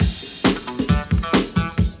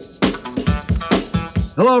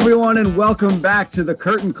Hello, everyone, and welcome back to the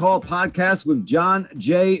Curtain Call podcast with John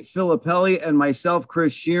J. Filippelli and myself,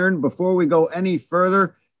 Chris Sheeran. Before we go any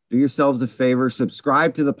further, do yourselves a favor,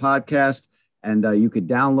 subscribe to the podcast, and you could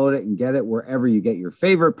download it and get it wherever you get your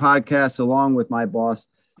favorite podcasts, along with my boss,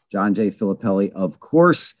 John J. Filippelli, of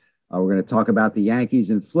course. We're going to talk about the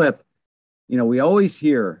Yankees and Flip. You know, we always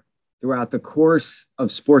hear throughout the course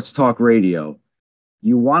of sports talk radio,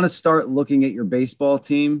 you want to start looking at your baseball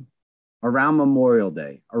team around Memorial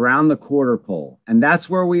Day, around the quarter pole. And that's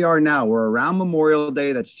where we are now. We're around Memorial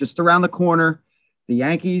Day. That's just around the corner. The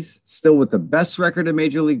Yankees, still with the best record in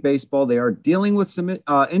Major League Baseball. They are dealing with some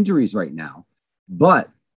injuries right now.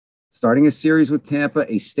 But starting a series with Tampa,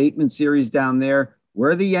 a statement series down there,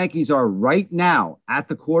 where the Yankees are right now at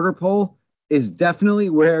the quarter pole is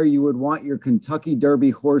definitely where you would want your Kentucky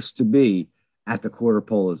Derby horse to be at the quarter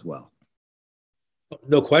pole as well.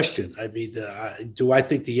 No question. I mean, do I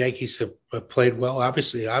think the Yankees have played well?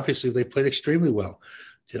 Obviously, they played extremely well.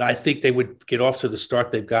 Did I think they would get off to the start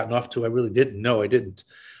they've gotten off to? I really didn't. No, I didn't,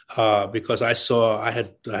 because I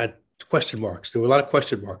had question marks. There were a lot of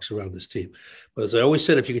question marks around this team. But as I always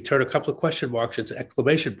said, if you could turn a couple of question marks into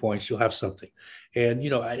exclamation points, you'll have something. And, you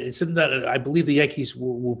know, it's in that I believe the Yankees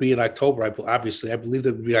will be in October. I believe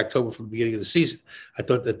they will be in October from the beginning of the season. I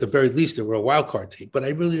thought at the very least they were a wild card team, but I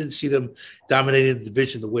really didn't see them dominating the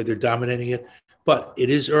division the way they're dominating it. But it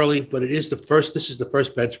is early, but this is the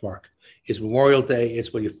first benchmark. It's Memorial Day.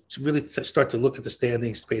 It's when you really start to look at the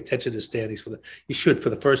standings, pay attention to the standings for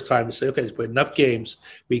the first time to say, okay, there's been enough games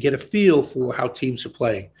where you get a feel for how teams are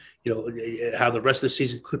playing, you know, how the rest of the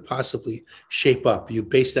season could possibly shape up. You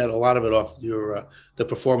base that a lot of it off your the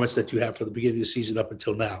performance that you have from the beginning of the season up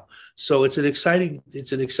until now. So it's an exciting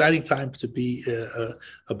time to be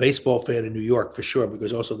a baseball fan in New York for sure,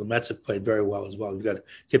 because also the Mets have played very well as well. You've got to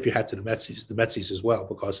tip your hat to the Metsies as well,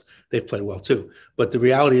 because they've played well too. But the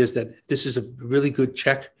reality is that this is a really good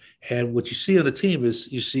check. And what you see on the team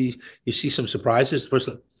is you see some surprises. First,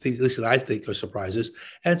 at least that I think are surprises,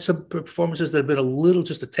 and some performances that have been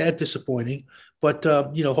just a tad disappointing. But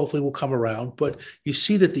you know, hopefully will come around. But you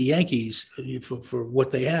see that the Yankees, for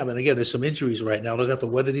what they have, and again, there's some injuries right now. They're going to have to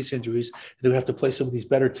weather these injuries, and they're going to have to play some of these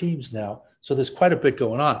better teams now. So there's quite a bit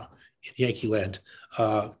going on in Yankee land.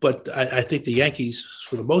 But I think the Yankees,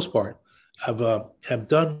 for the most part, have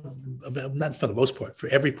done, not for the most part, for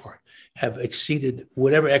every part, have exceeded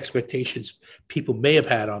whatever expectations people may have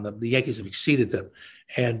had on them. The Yankees have exceeded them,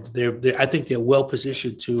 and I think they're well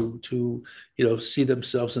positioned to see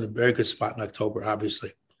themselves in a very good spot in October.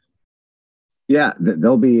 Obviously, yeah,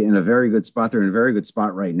 they'll be in a very good spot. They're in a very good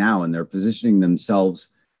spot right now, and they're positioning themselves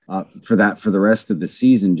for the rest of the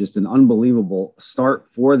season. Just an unbelievable start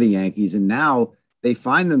for the Yankees, and now they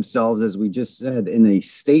find themselves, as we just said, in a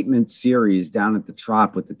statement series down at the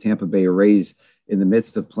Trop with the Tampa Bay Rays in the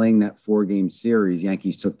midst of playing that 4-game series.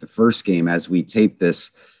 Yankees took the first game as we tape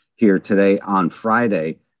this here today on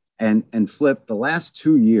Friday. And Flip, the last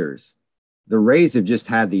 2 years, the Rays have just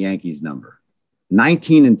had the Yankees number,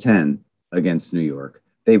 19-10 against New York.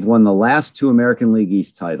 They've won the last 2 American League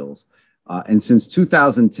East titles. And since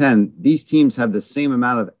 2010, these teams have the same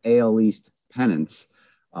amount of AL East pennants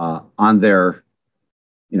on their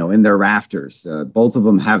in their rafters. Both of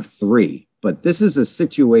them have 3, but this is a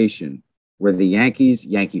situation where the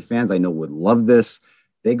Yankee fans, I know, would love this.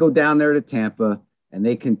 They go down there to Tampa and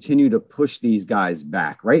they continue to push these guys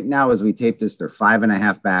back. Right now, as we tape this, they're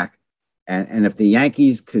 5.5 back. And if the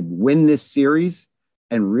Yankees could win this series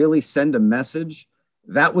and really send a message,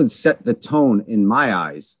 that would set the tone in my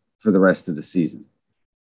eyes for the rest of the season.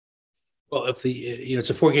 Well, if it's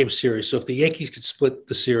a 4-game series. So if the Yankees could split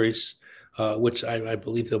the series, which I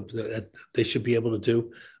believe they should be able to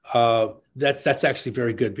do. That's actually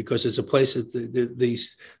very good, because it's a place that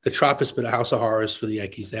the Trop has been a house of horrors for the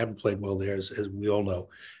Yankees. They haven't played well there, as we all know,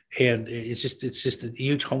 and it's just a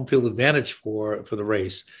huge home field advantage for the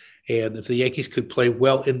Rays. And if the Yankees could play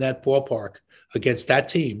well in that ballpark against that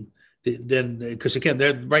team, then, because again,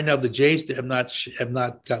 they're right now, the Jays have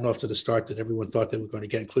not gotten off to the start that everyone thought they were going to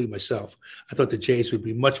get, including myself. I thought the Jays would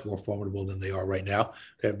be much more formidable than they are right now.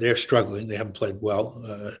 They're struggling. They haven't played well,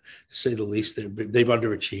 to say the least. They've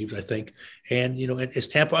underachieved, I think. And is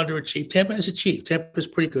Tampa underachieved? Tampa has achieved. Tampa is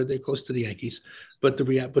pretty good. They're close to the Yankees, but the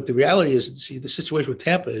reality is, see, the situation with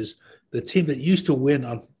Tampa is the team that used to win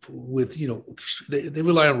they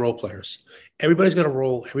rely on role players. Everybody's got a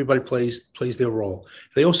role. Everybody plays their role.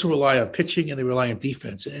 They also rely on pitching, and they rely on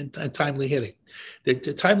defense and timely hitting. The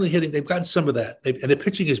timely hitting, they've gotten some of that, and the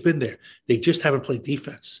pitching has been there. They just haven't played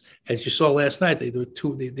defense. As you saw last night,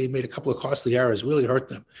 they made a couple of costly errors, really hurt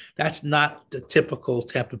them. That's not the typical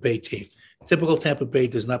Tampa Bay team. Typical Tampa Bay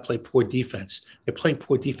does not play poor defense. They're playing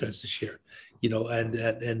poor defense this year,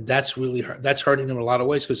 and that's really that's hurting them in a lot of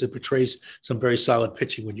ways because it betrays some very solid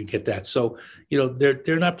pitching when you get that. So,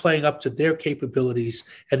 they're not playing up to their capabilities.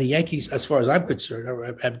 And the Yankees, as far as I'm concerned,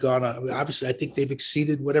 have gone. Obviously, I think they've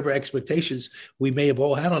exceeded whatever expectations we may have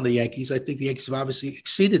all had on the Yankees. I think the Yankees have obviously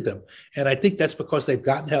exceeded them, and I think that's because they've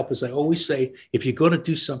gotten help. As I always say, if you're going to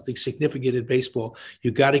do something significant in baseball,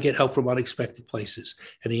 you got to get help from unexpected places.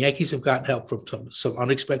 And the Yankees have gotten help from some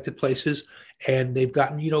unexpected places. And they've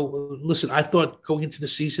gotten, listen, I thought going into the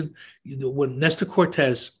season, when Nestor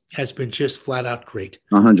Cortez has been just flat out great.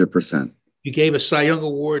 100%. You gave a Cy Young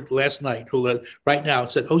Award last night. Right now,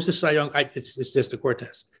 it said, who's the Cy Young? It's Nestor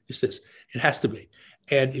Cortez. It's this. It has to be.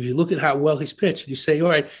 And if you look at how well he's pitched, you say, all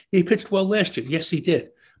right, he pitched well last year. Yes, he did.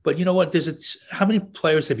 But you know what? How many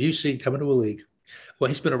players have you seen come into a league? Well,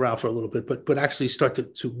 he's been around for a little bit, but actually start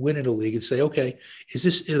to win in a league and say, okay,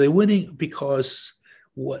 are they winning because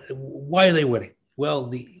why are they winning?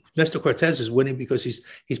 Well, Nestor Cortez is winning because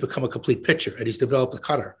he's become a complete pitcher and he's developed a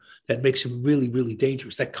cutter that makes him really, really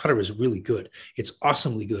dangerous. That cutter is really good. It's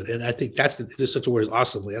awesomely good. And I think there's such a word as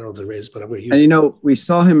awesomely. I don't know if there is, but I'm going to use it. And, we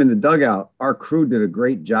saw him in the dugout. Our crew did a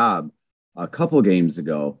great job a couple games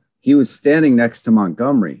ago. He was standing next to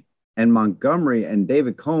Montgomery, and Montgomery and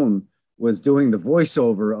David Cone was doing the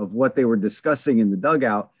voiceover of what they were discussing in the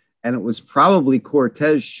dugout. And it was probably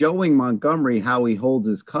Cortez showing Montgomery how he holds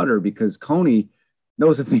his cutter, because Coney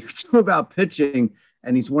knows a thing or two about pitching,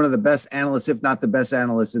 and he's one of the best analysts, if not the best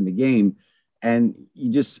analyst in the game. And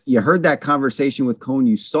you heard that conversation with Cone.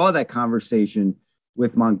 You saw that conversation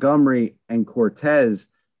with Montgomery and Cortez,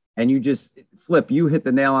 and you hit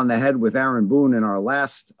the nail on the head with Aaron Boone in our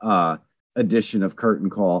last edition of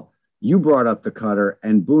Curtain Call. You brought up the cutter,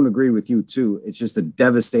 and Boone agreed with you too. It's just a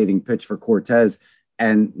devastating pitch for Cortez.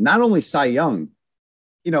 And not only Cy Young,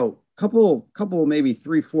 couple maybe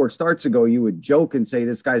 3-4 starts ago, you would joke and say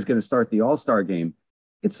this guy's going to start the All-Star game.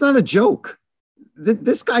 It's not a joke.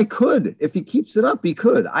 This guy could, if he keeps it up, he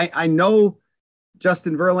could. I know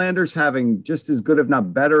Justin Verlander's having just as good, if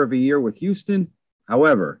not better, of a year with Houston.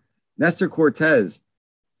 However, Nestor Cortez,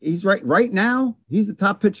 he's right now, he's the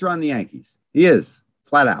top pitcher on the Yankees. He is,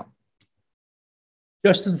 flat out.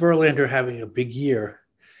 Justin Verlander having a big year,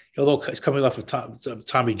 although he's coming off of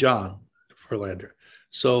Tommy John Verlander.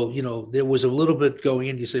 So, there was a little bit going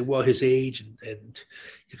in. You say, well, his age and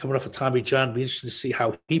you're coming off of Tommy John. It'll be interesting to see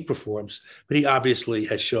how he performs. But he obviously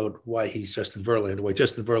has showed why he's Justin Verlander, why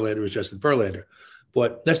Justin Verlander is Justin Verlander.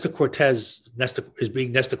 But Nestor Cortez is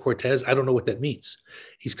being Nestor Cortez. I don't know what that means.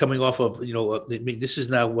 He's coming off of, this is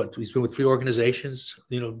now what he's been with 3 organizations,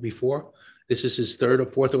 before. This is his 3rd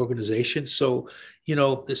or 4th organization. So,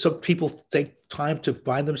 some people take time to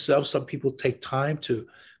find themselves. Some people take time to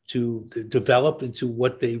develop into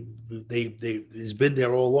what they has been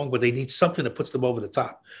there all along, but they need something that puts them over the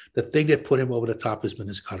top. The thing that put him over the top has been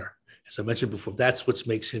his cutter. As I mentioned before, that's what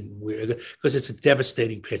makes him weird, because it's a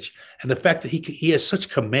devastating pitch. And the fact that he has such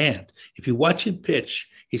command. If you watch him pitch,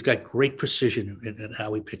 he's got great precision in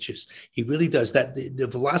how he pitches. He really does. That the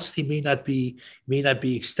velocity may not be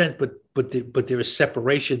extent, but there is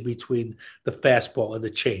separation between the fastball and the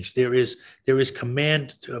change. There is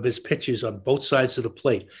command of his pitches on both sides of the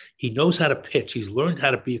plate. He knows how to pitch. He's learned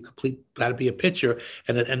how to be a pitcher,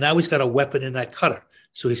 and now he's got a weapon in that cutter.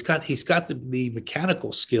 So he's got the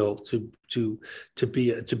mechanical skill to be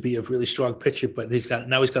a really strong pitcher, but he's got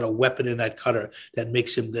a weapon in that cutter that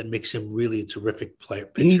makes him really a terrific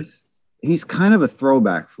pitcher. He's kind of a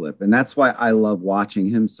throwback, Flip, and that's why I love watching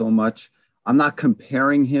him so much. I'm not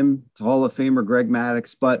comparing him to Hall of Famer Greg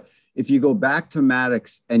Maddux, but if you go back to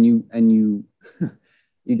Maddux and you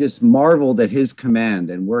you just marveled at his command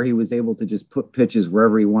and where he was able to just put pitches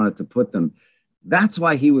wherever he wanted to put them. That's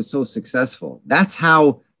why he was so successful. That's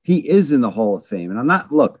how he is in the Hall of Fame. And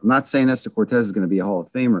I'm not saying Nestor Cortez is going to be a Hall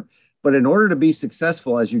of Famer, but in order to be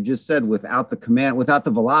successful, as you just said, without the command, without the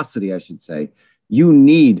velocity, I should say, you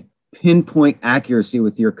need pinpoint accuracy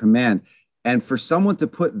with your command. And for someone to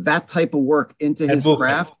put that type of work into his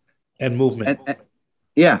craft and movement,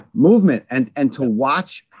 movement and to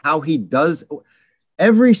watch how he does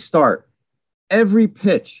every start, every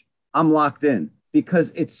pitch, I'm locked in. Because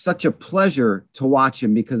it's such a pleasure to watch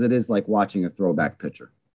him, because it is like watching a throwback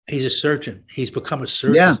pitcher. He's a surgeon. He's become a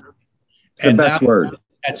surgeon. Yeah, it's the best word.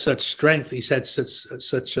 At such strength, he's had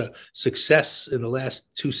such a success in the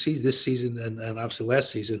last 2 seasons, this season and obviously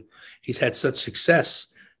last season. He's had such success.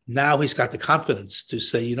 Now he's got the confidence to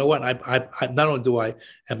say, you know what, I not only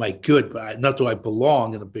am I good, but not do I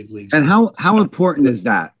belong in the big leagues. And how important is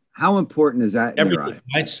that? How important is that in your Everything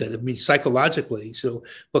eye? mindset. I mean, psychologically. So,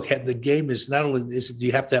 look, the game is not only is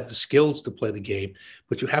you have to have the skills to play the game,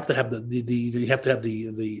 but you have to have you have to have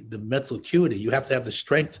the mental acuity. You have to have the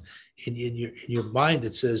strength in your mind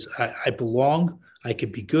that says, I belong. I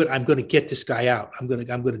can be good. I'm going to get this guy out. I'm going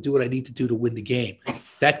to do what I need to do to win the game.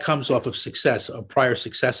 That comes off of success, of prior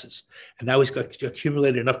successes, and now he's got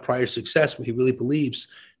accumulated enough prior success where he really believes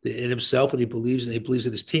in himself, and he believes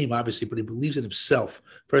in his team, obviously, but he believes in himself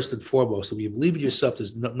first and foremost. So when you believe in yourself,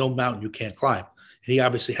 there's no mountain you can't climb. And he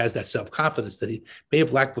obviously has that self-confidence that he may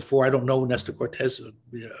have lacked before. I don't know Nestor Cortes,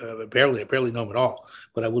 I barely know him at all.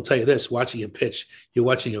 But I will tell you this, watching him pitch, you're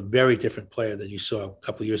watching a very different player than you saw a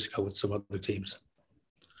couple of years ago with some other teams.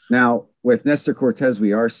 Now, with Nestor Cortes,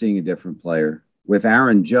 we are seeing a different player. With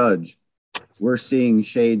Aaron Judge, we're seeing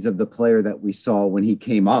shades of the player that we saw when he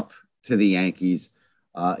came up to the Yankees.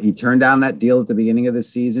 He turned down that deal at the beginning of the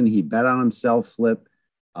season. He bet on himself, Flip.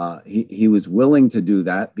 He was willing to do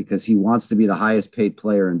that because he wants to be the highest paid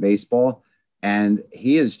player in baseball. And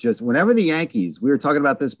he is just, whenever the Yankees, we were talking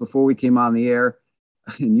about this before we came on the air,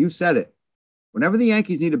 and you said it, whenever the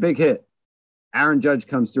Yankees need a big hit, Aaron Judge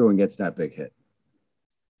comes through and gets that big hit.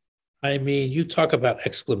 I mean, you talk about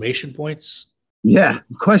exclamation points. Yeah,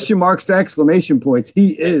 question marks to exclamation points.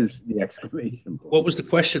 He is the exclamation point. What was the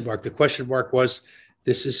question mark? The question mark was,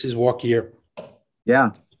 this is his walk year. Yeah.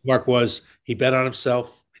 Mark was, he bet on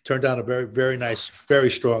himself. He turned down a very, very nice, very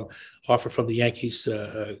strong offer from the Yankees,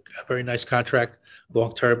 a very nice contract,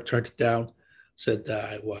 long term, turned it down, said,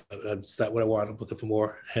 that's not what I want. I'm looking for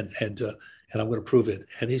more. And I'm going to prove it.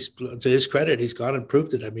 And he's, to his credit, he's gone and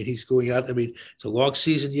proved it. I mean, he's going out. I mean, it's a long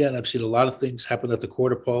season yet. I've seen a lot of things happen at the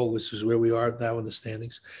quarter pole, which is where we are now in the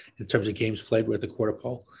standings in terms of games played. We're at the quarter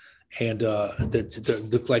pole. And that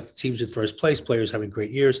look like teams in first place, players having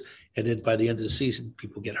great years. And then by the end of the season,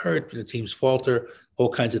 people get hurt, the teams falter,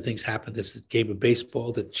 all kinds of things happen. That's the game of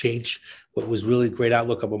baseball that changed what was really a great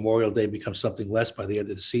outlook on Memorial Day becomes something less by the end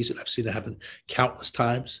of the season. I've seen it happen countless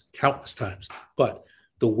times. But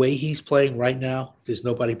the way he's playing right now, there's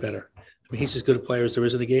nobody better. I mean, he's as good a player as there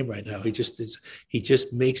is in the game right now. He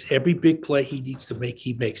just makes every big play he needs to make,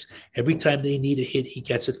 he makes. Every time they need a hit, he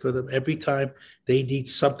gets it for them. Every time they need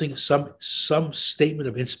something, some statement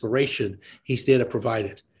of inspiration, he's there to provide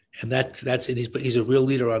it. And he's a real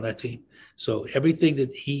leader on that team. So everything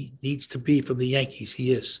that he needs to be from the Yankees,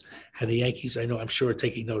 he is. And the Yankees, I'm sure, are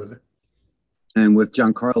taking note of it. And with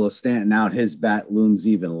Giancarlo Stanton out, his bat looms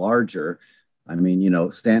even larger. I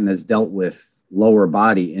mean, Stanton has dealt with lower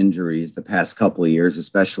body injuries the past couple of years,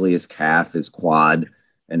 especially his calf, his quad,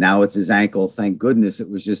 and now it's his ankle. Thank goodness it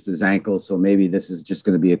was just his ankle. So maybe this is just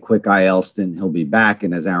going to be a quick IL stint. He'll be back.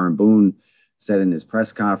 And as Aaron Boone said in his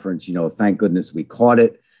press conference, thank goodness we caught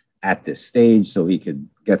it at this stage so he could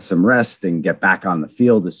get some rest and get back on the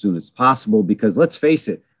field as soon as possible. Because let's face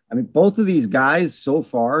it, I mean, both of these guys so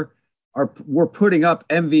far we're putting up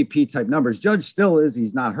MVP type numbers. Judge still is,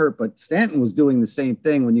 he's not hurt, but Stanton was doing the same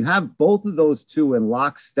thing. When you have both of those two in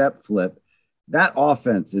lockstep, Flip, that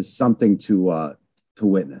offense is something to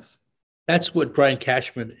witness. That's what Brian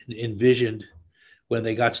Cashman envisioned when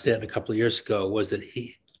they got Stanton a couple of years ago, was that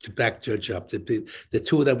he to back Judge up. The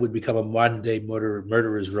two of them would become a modern day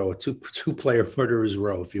murderer's row, a two-player murderer's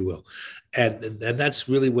row, if you will. And that's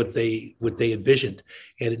really what they envisioned.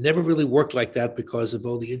 And it never really worked like that because of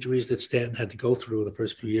all the injuries that Stanton had to go through the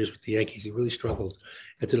first few years with the Yankees. He really struggled,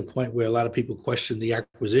 and to the point where a lot of people questioned the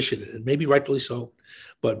acquisition, and maybe rightfully so.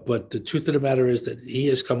 But the truth of the matter is that he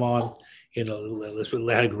has come on. Had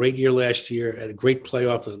a great year last year, had a great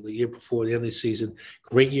playoff the year before the end of the season,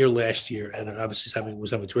 great year last year, and obviously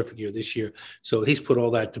was having a terrific year this year. So he's put all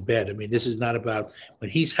that to bed. I mean, this is not about when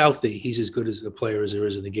he's healthy, he's as good as a player as there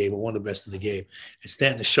is in the game, or one of the best in the game. And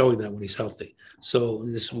Stanton is showing that when he's healthy. So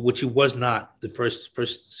this, which he was not the first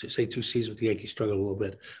say 2 seasons with the Yankees, struggled a little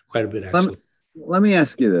bit, quite a bit actually. Let me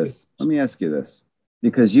ask you this,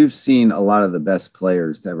 because you've seen a lot of the best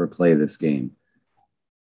players to ever play this game.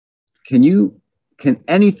 Can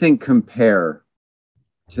anything compare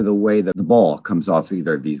to the way that the ball comes off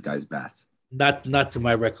either of these guys' bats? Not to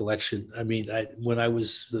my recollection. I mean, when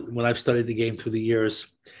I've studied the game through the years,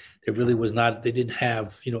 there really was not. They didn't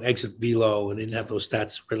have exit velo, and didn't have those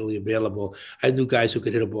stats readily available. I knew guys who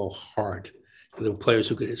could hit a ball hard. There were players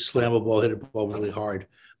who could slam a ball, hit a ball really hard.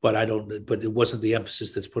 But it wasn't the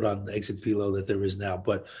emphasis that's put on the exit velo that there is now.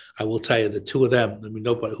 But I will tell you, the two of them, I mean,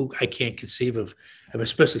 nobody who I can't conceive of, I mean,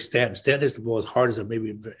 especially Stanton. Stanton hits the ball as hard as I've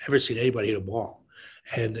maybe ever seen anybody hit a ball.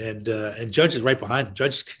 And Judge is right behind him.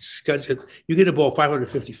 Judge, you hit a ball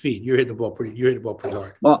 550 feet, you're hitting the ball pretty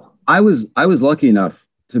hard. Well, I was lucky enough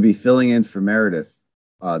to be filling in for Meredith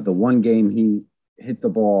the one game hit the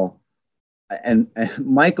ball. And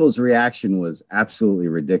Michael's reaction was absolutely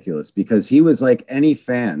ridiculous because he was like any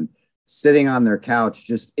fan sitting on their couch,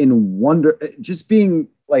 just in wonder, just being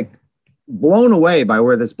like blown away by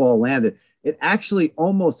where this ball landed. It actually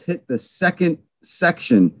almost hit the second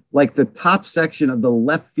section, like the top section of the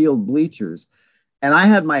left field bleachers. And I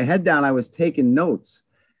had my head down. I was taking notes.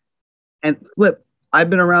 And Flip, I've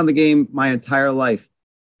been around the game my entire life.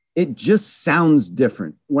 It just sounds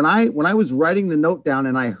different. When I was writing the note down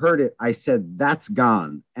and I heard it, I said, that's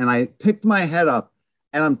gone. And I picked my head up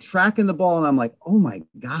and I'm tracking the ball and I'm like, oh my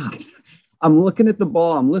God. I'm looking at the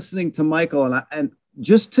ball. I'm listening to Michael and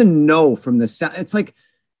just to know from the sound, it's like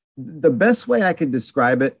the best way I could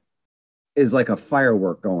describe it is like a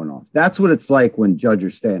firework going off. That's what it's like when Judge or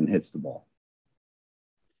Stanton hits the ball.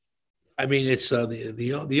 I mean, it's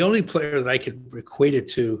the only player that I could equate it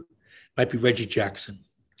to might be Reggie Jackson.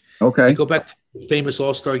 Okay. You go back to the famous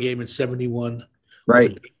All-Star game in '71,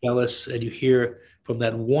 right? Ellis, and you hear from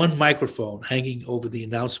that one microphone hanging over the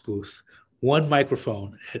announce booth, one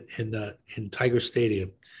microphone in Tiger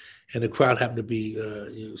Stadium, and the crowd happened to be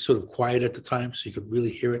sort of quiet at the time, so you could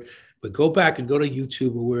really hear it. But go back and go to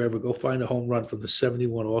YouTube or wherever, go find a home run from the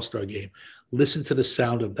 '71 All-Star game. Listen to the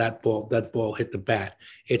sound of that ball. That ball hit the bat.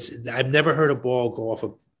 I've never heard a ball go off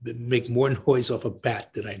make more noise off a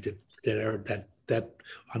bat than I did that I heard that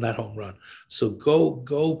on that home run. So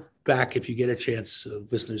go back if you get a chance,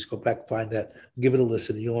 listeners. Go back, find that, give it a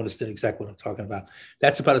listen, and you'll understand exactly what I'm talking about.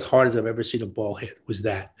 That's about as hard as I've ever seen a ball hit. Was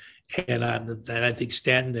that? And I think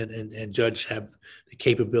Stanton and Judge have the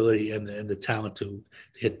capability and the talent to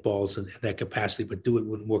hit balls in that capacity, but do it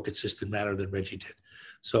with a more consistent manner than Reggie did.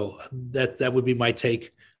 So that would be my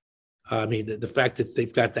take. I mean, the fact that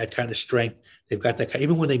they've got that kind of strength, they've got that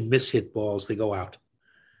even when they miss-hit balls, they go out.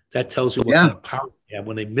 That tells you what kind of power they have.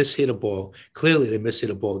 When they miss-hit a ball, clearly they miss-hit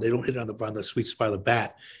a ball. They don't hit it on the sweet spot of the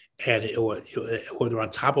bat, or they're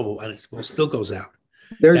on top of it, and the ball still goes out.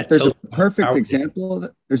 There's a perfect example of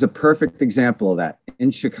that. There's a perfect example of that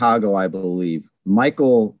in Chicago, I believe.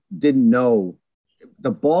 Michael didn't know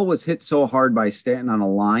the ball was hit so hard by Stanton on a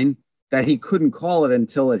line that he couldn't call it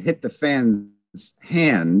until it hit the fan's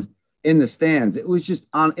hand in the stands. It was just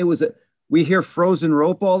on. We hear frozen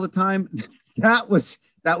rope all the time. That was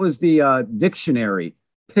the dictionary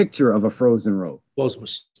picture of a frozen rope. Balls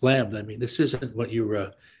was slammed. I mean, this isn't what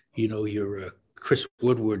your Chris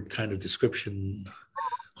Woodward kind of description.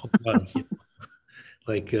 Home run,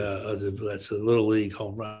 like that's a little league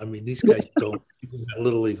home run. I mean, these guys don't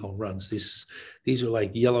little league home runs. These are like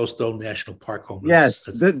Yellowstone National Park home runs. Yes,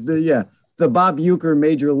 the Bob Uecker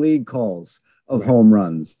major league calls of home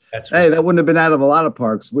runs. That's right. Hey, that wouldn't have been out of a lot of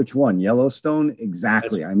parks. Which one? Yellowstone?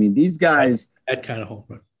 Exactly. I mean, these guys that kind of home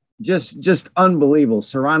run. Just unbelievable.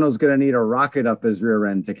 Serrano's going to need a rocket up his rear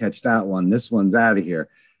end to catch that one. This one's out of here.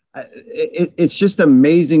 It's just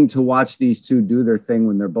amazing to watch these two do their thing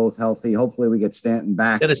when they're both healthy. Hopefully we get Stanton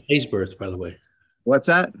back. Dennis Haysbert, by the way. What's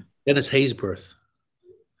that? Dennis Haysbert.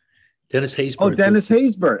 Oh, Dennis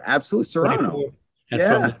Haysbert. Absolutely. Serrano.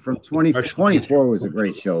 Yeah, from 2024 was a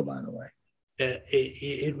great show, by the way.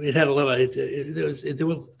 It had a little.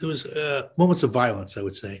 There was moments of violence, I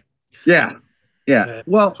would say. Yeah.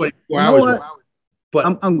 Well, 24 hours.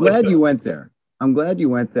 But I'm glad you went there. I'm glad you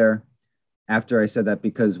went there after I said that,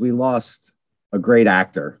 because we lost a great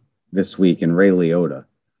actor this week in Ray Liotta.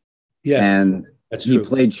 Yes, and that's he true.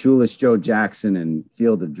 Played Shoeless Joe Jackson in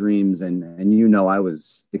Field of Dreams, and I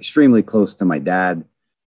was extremely close to my dad,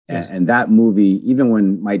 and that movie, even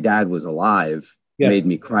when my dad was alive, made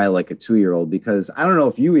me cry like a 2-year-old, because I don't know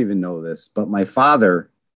if you even know this, but my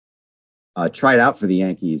father tried out for the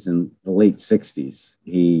Yankees in the late 60s.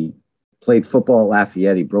 He played football at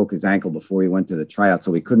Lafayette. He broke his ankle before he went to the tryout,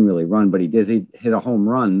 so he couldn't really run, but he hit a home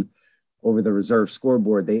run over the reserve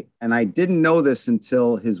scoreboard. And I didn't know this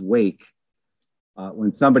until his wake,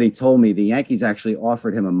 when somebody told me the Yankees actually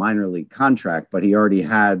offered him a minor league contract, but he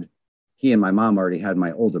and my mom already had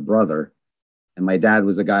my older brother. And my dad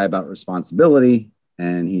was a guy about responsibility.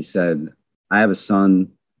 And he said, I have a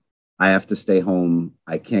son. I have to stay home.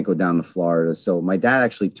 I can't go down to Florida. So my dad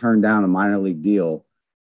actually turned down a minor league deal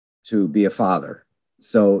to be a father.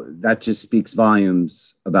 So that just speaks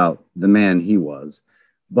volumes about the man he was.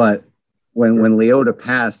 But when Liotta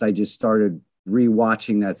passed, I just started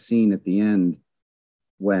rewatching that scene at the end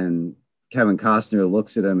when Kevin Costner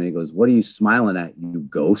looks at him and he goes, "What are you smiling at, you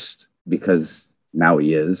ghost?" Because now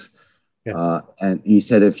he is. Yeah. And he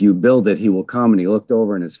said, "If you build it, he will come." And he looked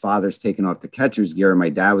over and his father's taking off the catcher's gear. And my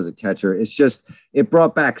dad was a catcher. It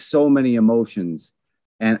brought back so many emotions.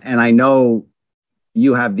 And I know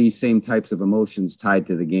you have these same types of emotions tied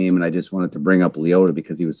to the game. And I just wanted to bring up Liotta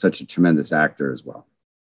because he was such a tremendous actor as well.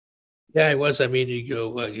 Yeah, it was. I mean,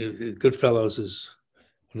 Goodfellas is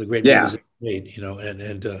one of the great Yeah. movies made,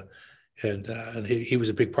 and he was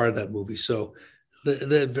a big part of that movie. So,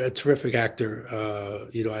 the a terrific actor.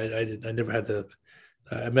 I never had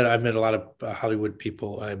I've met a lot of Hollywood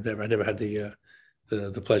people. I never had the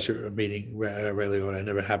pleasure of meeting Ray Liotta. It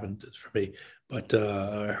never happened for me, but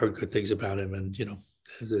I heard good things about him, and he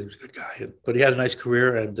was a good guy. But he had a nice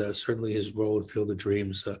career, and certainly his role in Field of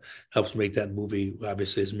Dreams helps make that movie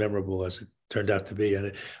obviously as memorable as it turned out to be.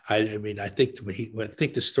 And I mean, I think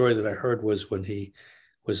the story that I heard was when he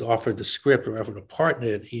was offered the script or offered a part in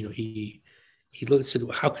it, he looked and said,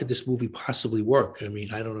 "How could this movie possibly work? I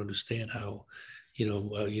mean, I don't understand how."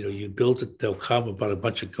 You build it, they'll come about a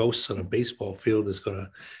bunch of ghosts on a baseball field is going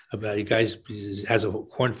to, about you guys, has a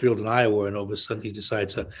cornfield in Iowa, and all of a sudden he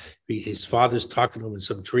decides his father's talking to him in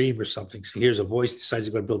some dream or something. So he hears a voice, decides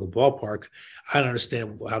he's going to build a ballpark. I don't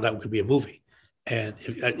understand how that could be a movie. And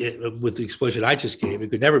with the explanation I just gave,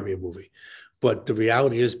 it could never be a movie. But the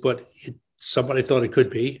reality is, somebody thought it could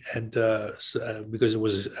be, and because it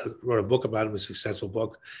was wrote a book about it, was a successful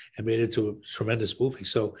book, and made it into a tremendous movie.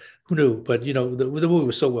 So who knew? But the movie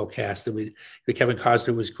was so well cast. I mean, Kevin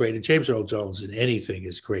Costner was great, and James Earl Jones in anything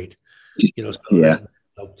is great. So yeah.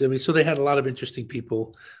 I mean, so they had a lot of interesting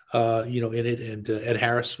people, in it, and Ed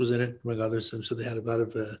Harris was in it, among others. And so they had a lot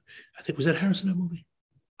of, I think, was Ed Harris in that movie?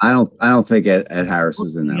 I don't think Ed Harris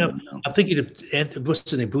was in that one. No. I'm thinking of what's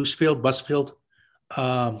his name, Busfield.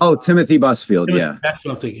 Timothy Busfield. Yeah, that's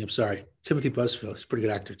what I'm thinking. I'm sorry, Timothy Busfield. He's a pretty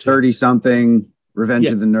good actor too. 30-something, Revenge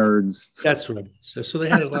of the Nerds. That's right. So they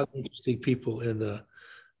had a lot of interesting people in it,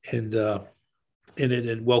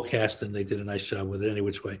 and well cast, and they did a nice job with it. Any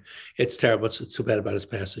which way, it's terrible. It's too bad about his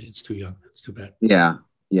passing. It's too young. It's too bad. Yeah.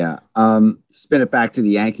 Spin it back to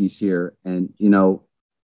the Yankees here, and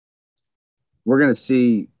we're going to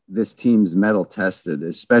see this team's mettle tested.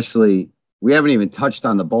 Especially, we haven't even touched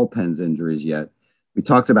on the bullpen's injuries yet. We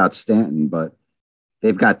talked about Stanton, but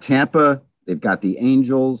they've got Tampa, they've got the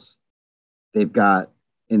Angels, they've got,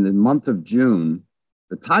 in the month of June,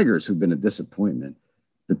 the Tigers, who've been a disappointment,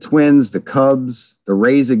 the Twins, the Cubs, the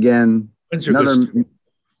Rays again,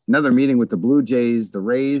 another meeting with the Blue Jays, the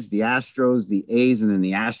Rays, the Astros, the A's, and then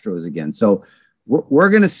the Astros again. So we're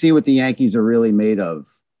going to see what the Yankees are really made of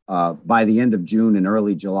by the end of June and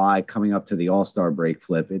early July, coming up to the All-Star break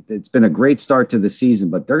flip. It's been a great start to the season,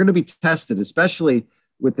 but they're going to be tested, especially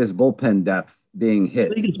with this bullpen depth being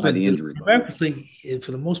hit by the injury. Everything,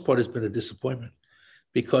 for the most part, has been a disappointment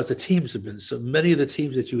because the teams have been, so many of the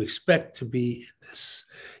teams that you expect to be in this.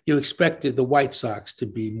 You expected the White Sox to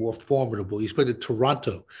be more formidable. You expected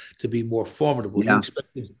Toronto to be more formidable. Yeah. You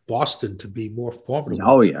expected Boston to be more formidable.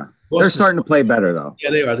 Oh, yeah. They're starting to play better, though. Yeah,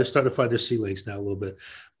 they are. They're starting to find their sea legs now a little bit.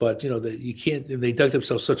 But, you can't – they dug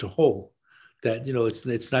themselves such a hole that,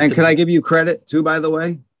 it's not – And can I give you credit, too, by the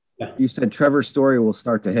way? Yeah. You said Trevor Story will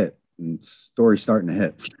start to hit. And Story's starting to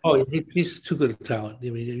hit. Oh, he's too good a talent. I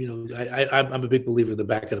mean, I'm a big believer in the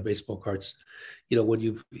back of the baseball cards. When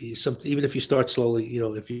even if you start slowly,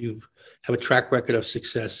 if you have a track record of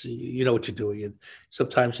success, you know what you're doing. And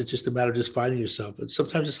sometimes it's just a matter of just finding yourself. And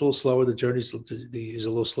sometimes it's a little slower. The journey is a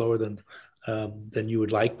little slower than you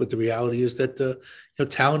would like. But the reality is that,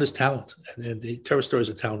 talent is talent. And Trevor Story is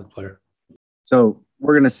a talented player. So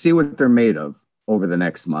we're going to see what they're made of over the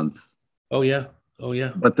next month. Oh, yeah.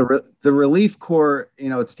 But the relief corps,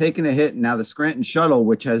 it's taken a hit. Now the Scranton Shuttle,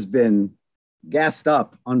 which has been gassed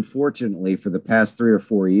up, unfortunately, for the past 3 or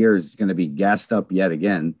 4 years, is going to be gassed up yet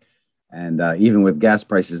again. And even with gas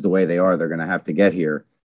prices the way they are, they're going to have to get here.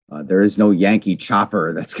 There is no Yankee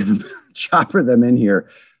chopper that's going to chopper them in here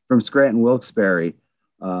from Scranton Wilkes-Barre,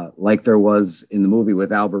 like there was in the movie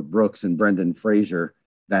with Albert Brooks and Brendan Fraser.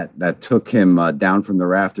 That took him down from the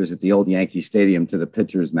rafters at the old Yankee Stadium to the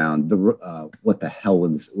pitcher's mound. What the hell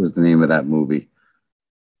was the name of that movie?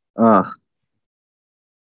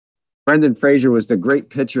 Brendan Fraser was the great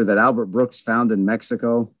pitcher that Albert Brooks found in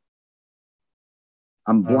Mexico.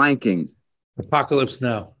 I'm blanking. Apocalypse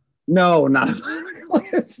Now. No, not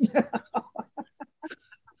Apocalypse Now.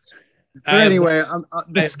 Anyway,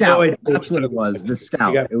 the Scout. That's what it was. The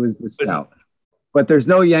Scout. It was the Scout. But there's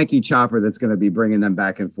no Yankee chopper that's going to be bringing them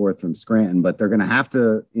back and forth from Scranton. But they're going to have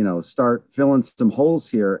to, start filling some holes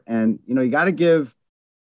here. And, you got to give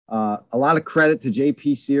a lot of credit to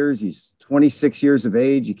J.P. Sears. He's 26 years of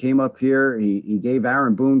age. He came up here. He gave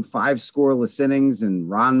Aaron Boone 5 scoreless innings, and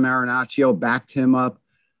Ron Marinaccio backed him up.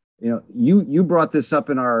 You brought this up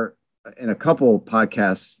in a couple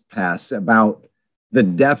podcasts past about the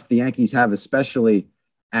depth the Yankees have, especially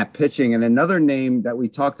at pitching. And another name that we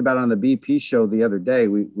talked about on the BP show the other day,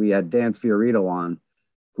 we had Dan Fiorito on,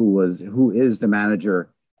 who is the manager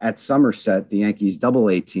at Somerset, the Yankees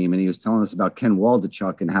AA team. And he was telling us about Ken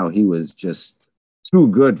Waldachuk and how he was just too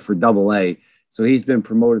good for AA. So he's been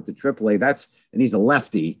promoted to AAA. And he's a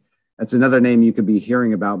lefty. That's another name you could be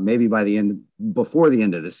hearing about maybe before the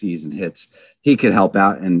end of the season hits. He could help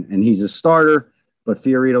out, and he's a starter, but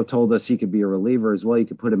Fiorito told us he could be a reliever as well. You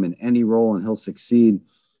could put him in any role and he'll succeed.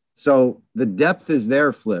 So the depth is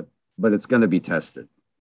there, Flip, but it's going to be tested.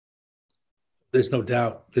 There's no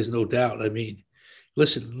doubt. There's no doubt. I mean,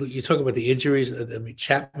 listen, you talk about the injuries. I mean,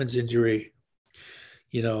 Chapman's injury,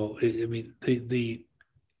 you know, I mean,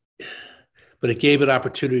 but it gave an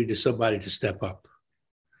opportunity to somebody to step up.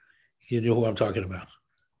 You know who I'm talking about.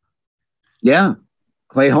 Yeah,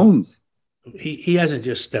 Clay Holmes. He hasn't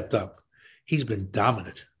just stepped up. He's been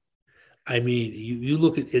dominant. I mean, you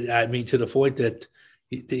look at it, I mean, to the point that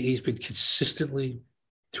he's been consistently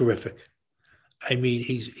terrific. I mean,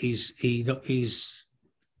 he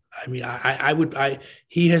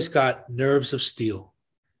has got nerves of steel.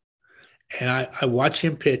 And I watch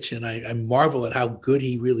him pitch and I marvel at how good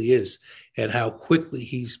he really is and how quickly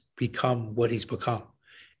he's become what he's become.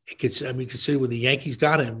 Consider when the Yankees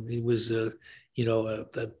got him, he was,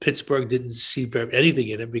 Pittsburgh didn't see anything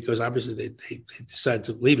in him because obviously they decided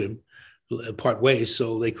to leave him, part ways,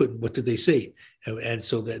 so they couldn't. What did they see? And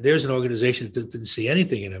so there's an organization that didn't see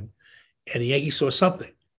anything in him, and the Yankees saw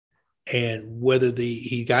something. And whether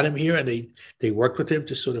he got him here and they worked with him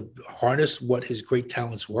to sort of harness what his great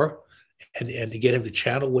talents were, and to get him to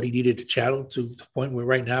channel what he needed to channel to the point where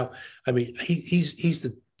right now, I mean, he's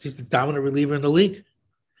the dominant reliever in the league.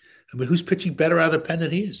 I mean, who's pitching better out of the pen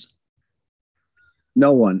than he is?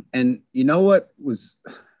 No one. And you know what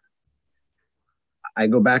I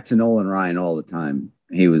go back to Nolan Ryan all the time.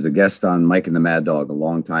 He was a guest on Mike and the Mad Dog a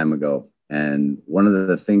long time ago. And one of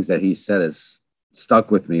the things that he said has stuck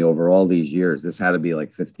with me over all these years. This had to be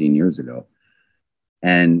like 15 years ago.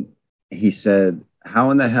 And he said,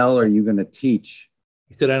 how in the hell are you going to teach?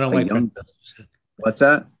 He said, I don't like Francesa. What's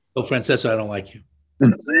that? Oh, Francesa, I don't like you.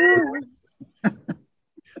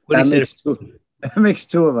 That makes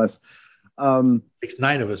two of us. Makes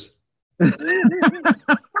nine of us.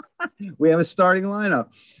 We have a starting lineup.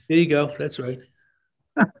 There you go. That's right.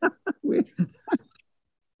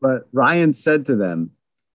 But Ryan said to them,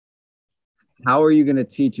 how are you going to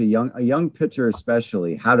teach a young pitcher,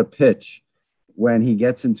 especially, how to pitch when he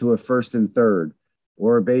gets into a first and third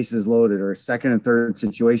or a bases loaded or a second and third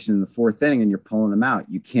situation in the fourth inning and you're pulling him out?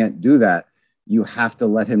 You can't do that. You have to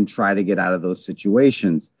let him try to get out of those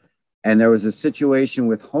situations. And there was a situation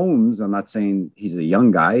with Holmes. I'm not saying he's a young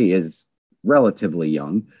guy. He is relatively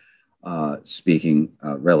young,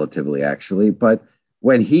 relatively actually. But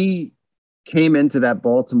when he came into that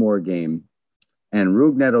Baltimore game and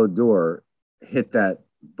Rougned Odor hit that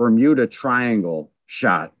Bermuda Triangle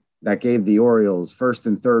shot that gave the Orioles first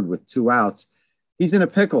and third with 2 outs, he's in a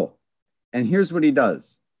pickle. And here's what he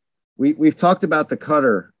does. We've talked about the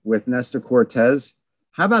cutter with Nestor Cortez.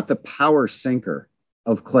 How about the power sinker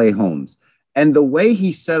of Clay Holmes? And the way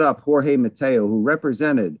he set up Jorge Mateo, who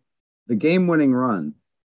represented the game-winning run,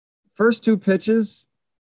 first 2 pitches,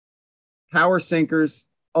 power sinkers,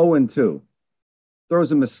 0-2.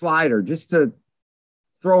 Throws him a slider just to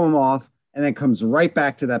throw him off, and then comes right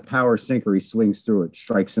back to that power sinker. He swings through it,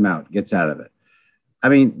 strikes him out, gets out of it. I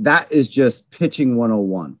mean, that is just pitching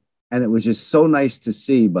 101. And it was just so nice to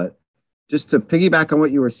see. But just to piggyback on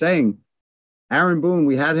what you were saying, Aaron Boone,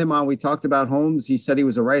 we had him on. We talked about Holmes. He said he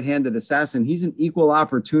was a right-handed assassin. He's an equal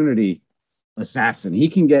opportunity assassin. He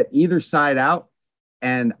can get either side out.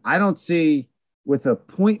 And I don't see, with a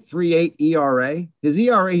 .38 ERA, his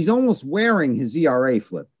ERA, he's almost wearing his ERA,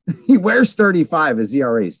 Flip. He wears 35. His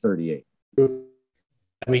ERA is 38.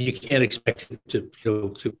 I mean, you can't expect him to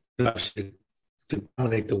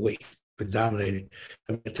dominate the way he's been dominating.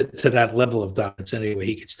 I mean, to that level of dominance anyway,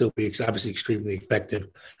 he could still be obviously extremely effective.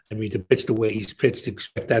 I mean, to pitch the way he's pitched, to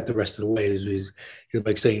expect that the rest of the way is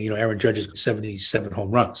like saying, Aaron Judge has got 77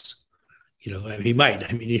 home runs. I mean, he might.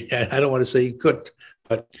 I mean, I don't want to say he couldn't,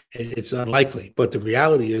 but it's unlikely. But the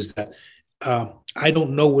reality is that I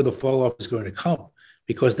don't know where the fall off is going to come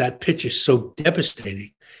because that pitch is so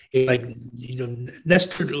devastating. It's like,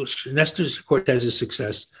 Nestor Cortez's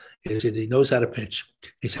success is that he knows how to pitch.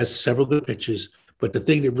 He has several good pitches, but the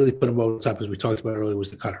thing that really put him over the top, as we talked about earlier,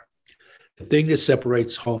 was the cutter. The thing that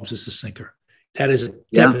separates Holmes is the sinker. That is a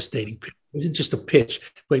devastating pitch. It isn't just a pitch.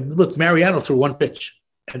 But look, Mariano threw 1 pitch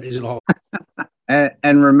and isn't all. And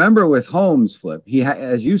remember with Holmes, Flip,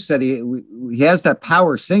 as you said, he has that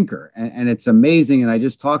power sinker, and it's amazing. And I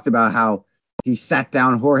just talked about how he sat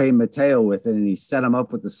down Jorge Mateo with it, and he set him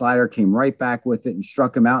up with the slider, came right back with it and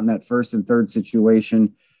struck him out in that first and third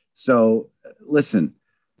situation. So listen,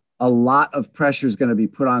 a lot of pressure is going to be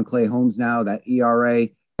put on Clay Holmes now. That ERA,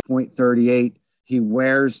 0.38. He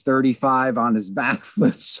wears 35 on his back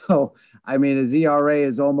flip. So, I mean, his ERA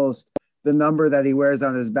is almost the number that he wears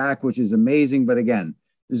on his back, which is amazing. But again,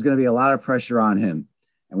 there's going to be a lot of pressure on him.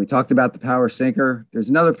 And we talked about the power sinker. There's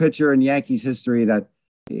another pitcher in Yankees history that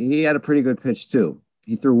he had a pretty good pitch too.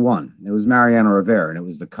 He threw one. It was Mariano Rivera, and it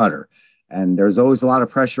was the cutter. And there's always a lot of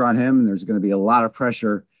pressure on him. And there's going to be a lot of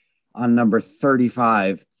pressure on number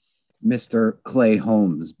 35, Mr. Clay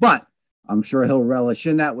Holmes. But I'm sure he'll relish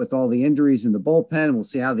in that with all the injuries in the bullpen. We'll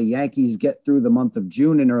see how the Yankees get through the month of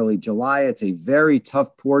June and early July. It's a very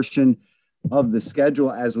tough portion of the schedule,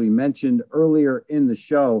 as we mentioned earlier in the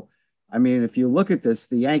show. I mean, if you look at this,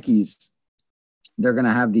 the Yankees, they're going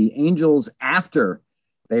to have the Angels after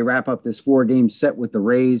they wrap up this 4-game set with the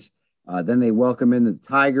Rays. Then they welcome in the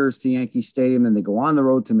Tigers to Yankee Stadium, and they go on the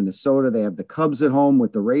road to Minnesota. They have the Cubs at home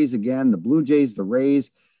with the Rays again, the Blue Jays, the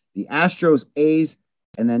Rays, the Astros, A's,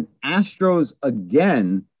 and then Astros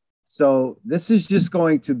again. So this is just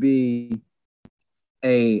going to be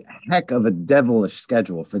a heck of a devilish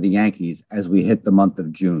schedule for the Yankees as we hit the month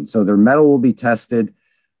of June. So their mettle will be tested,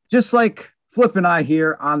 just like Flip and I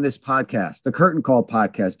here on this podcast, the Curtain Call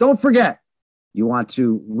podcast. Don't forget, you want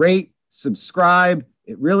to rate, subscribe.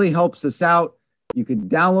 It really helps us out. You can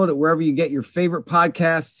download it wherever you get your favorite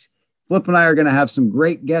podcasts. Flip and I are going to have some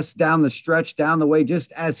great guests down the stretch, down the way,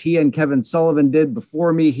 just as he and Kevin Sullivan did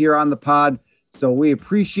before me here on the pod. So we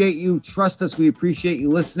appreciate you. Trust us. We appreciate you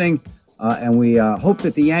listening. And we hope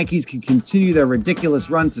that the Yankees can continue their ridiculous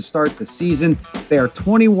run to start the season. They are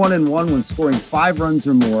 21-1 when scoring 5 runs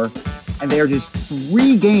or more. And they are just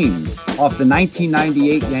 3 games off the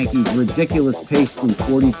 1998 Yankees' ridiculous pace through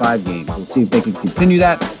 45 games. We'll see if they can continue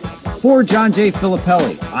that. For John J.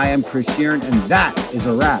 Filippelli, I am Chris Sheeran, and that is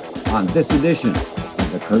a wrap on this edition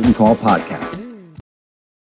of the Curtain Call Podcast.